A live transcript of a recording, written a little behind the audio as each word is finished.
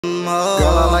them hoes.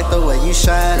 Girl, I like the way you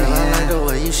shine. Girl, I like the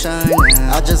way you shine.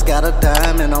 I just got a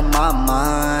diamond on my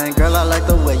mind. Girl, I like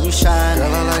the way you shine.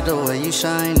 Girl, I like the way you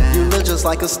shine. You look just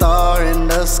like a star in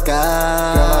the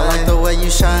sky. Girl, I like the way you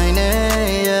shine.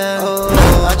 Yeah.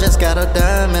 Oh, I just got a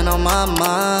diamond on my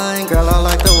mind. Girl, I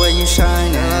like the way you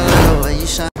shine. Girl, I like the way you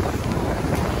shine.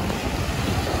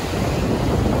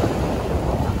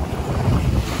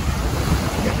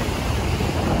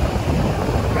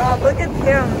 Look at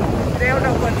them. They don't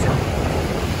know what to do.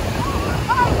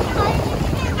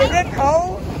 Is it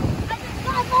cold?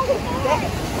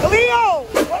 Leo!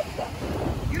 What the?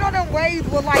 You know them waves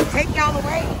will like take y'all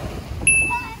away?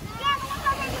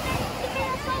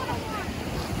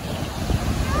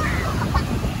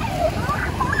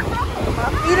 My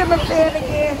feet in the sand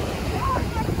again.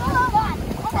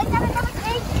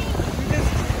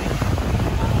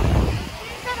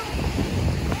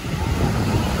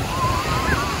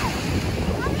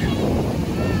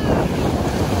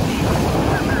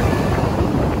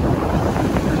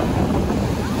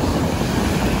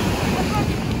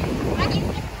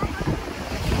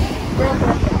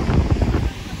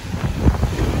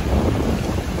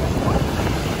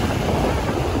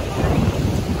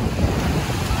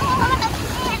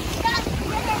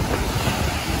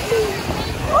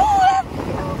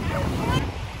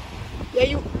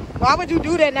 Why would you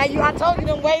do that now? I told you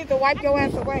them ways to wipe your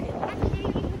ass away.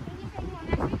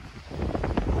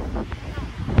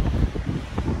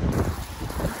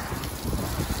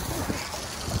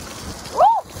 Woo!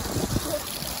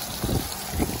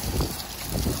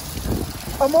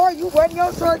 Amor, you wetting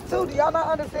your shirt too. Do y'all not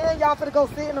understand? Y'all finna go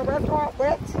sit in a restaurant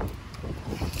wet?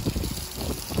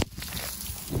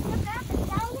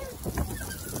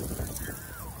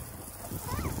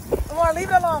 Amor, leave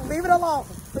it alone. Leave it alone.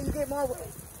 So you get more wet.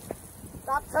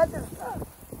 Stop touching stuff.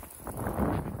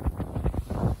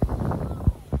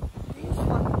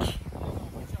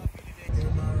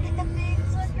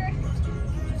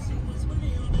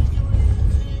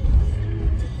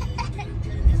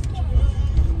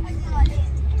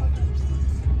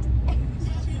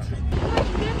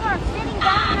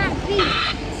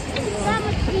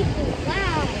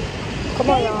 Come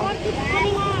on, y'all.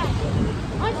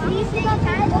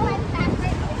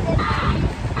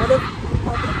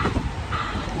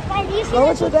 Go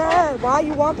with your dad. Why are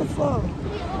you walking slow?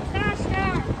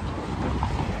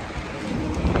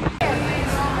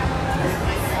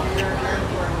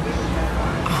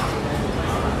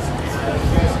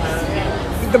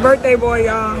 He's the birthday boy,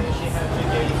 y'all.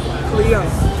 Leo.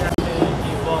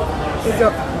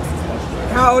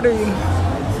 How old are you?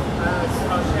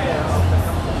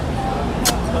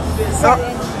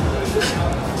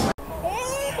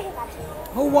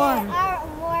 Who won?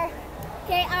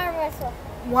 Okay, arm wrestle.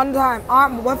 One time.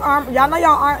 What's arm? Y'all know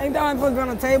y'all arm ain't that supposed to be on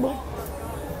the table?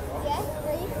 Yes,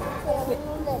 3, 2,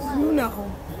 1. You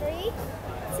know. 3,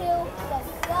 2,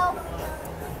 1,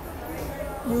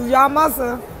 go. Use y'all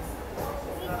muscle.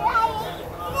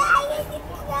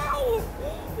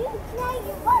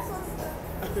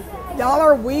 Y'all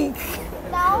are weak.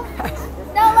 No.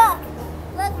 No, look.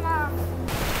 Look, Mom.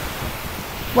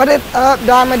 What is up,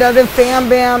 Diamond Dozen Fam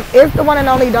Bam? It's the one and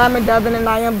only Diamond Dozen, and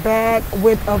I am back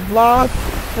with a vlog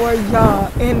for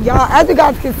y'all. And y'all, as you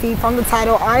guys can see from the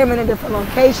title, I am in a different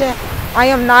location. I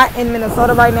am not in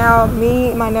Minnesota right now.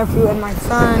 Me, my nephew, and my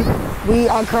son, we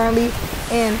are currently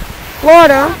in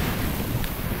Florida.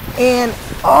 And,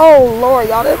 oh, Lord,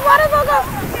 y'all, this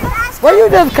motherfucker, where you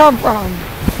just come from?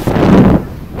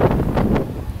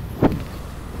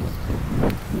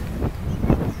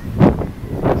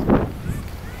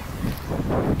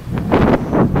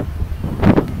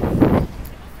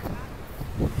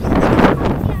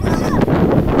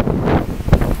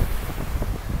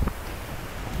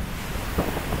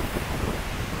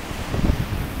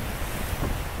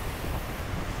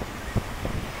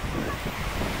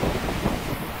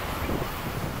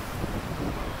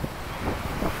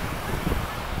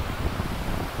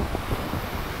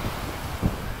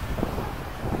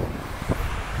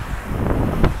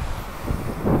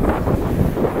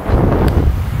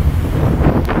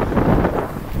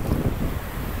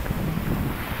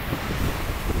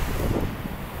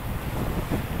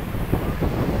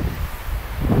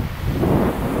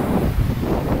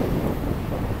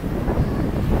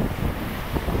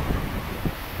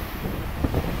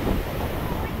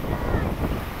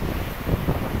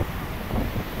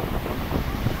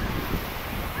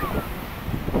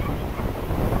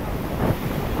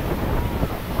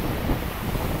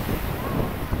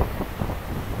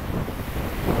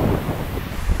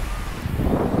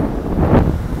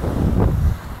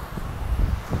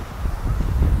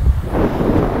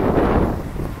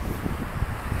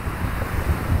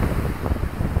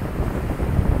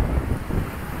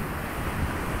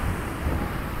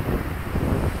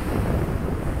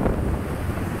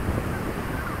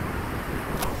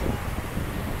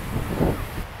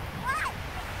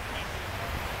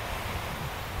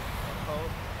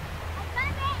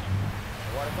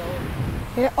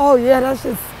 Yeah, oh yeah, that's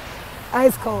just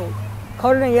ice cold.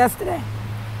 Colder than yesterday.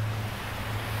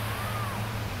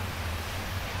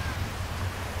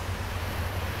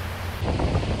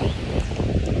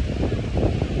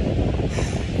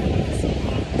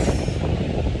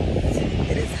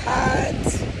 It is hot.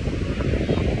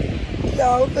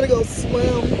 Y'all, we're gonna go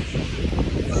swim.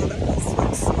 Oh, I'm gonna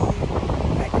swim soon.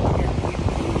 Back in the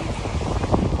Airbnb.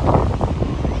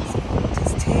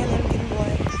 Just tanning, getting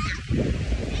wet.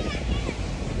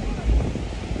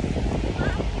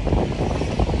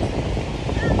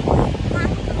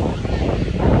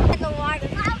 The water.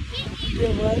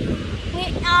 Yeah, what?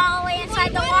 We're all the way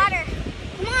inside the water.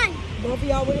 Come on. Both of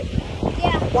y'all with it?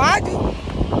 Yeah. Why do you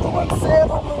want to say it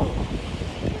on the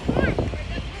Come on.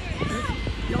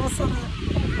 y'all saw that?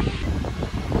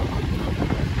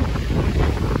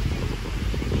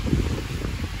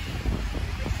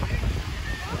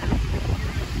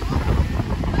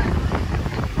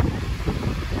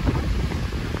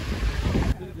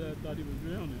 Thought he was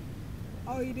drowning.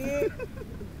 Oh, you did?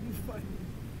 You funny.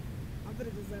 I better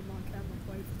just let my camera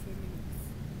play for 10 minutes.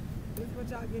 This is what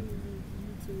y'all getting on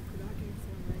YouTube, because I can't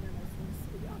swim right now.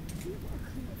 So y'all can see my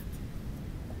clip.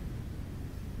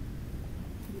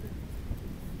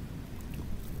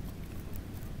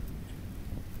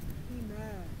 He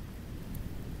mad.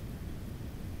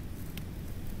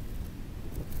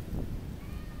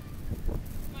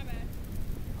 My bad.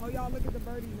 Oh, y'all look at the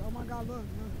birdies. Oh my God, look.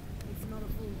 They smell the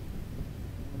food.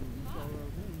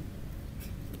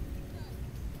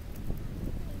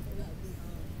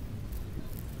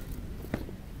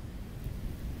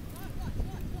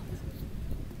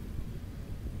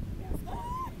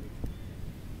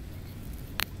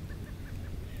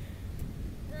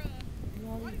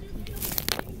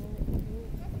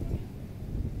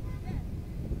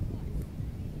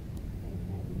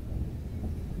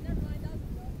 Never mind, that was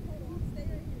enough. Hold on, stay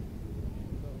right here.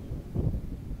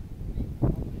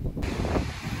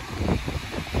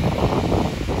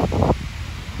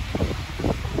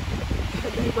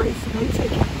 They racing, they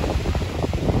taking.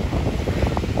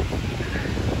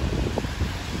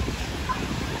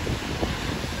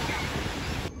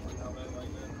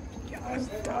 It's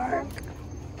dark.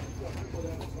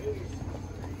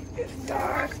 It's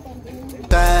dark.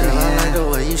 Shining, I like the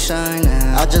way you shining.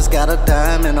 I just got a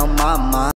diamond on my mind.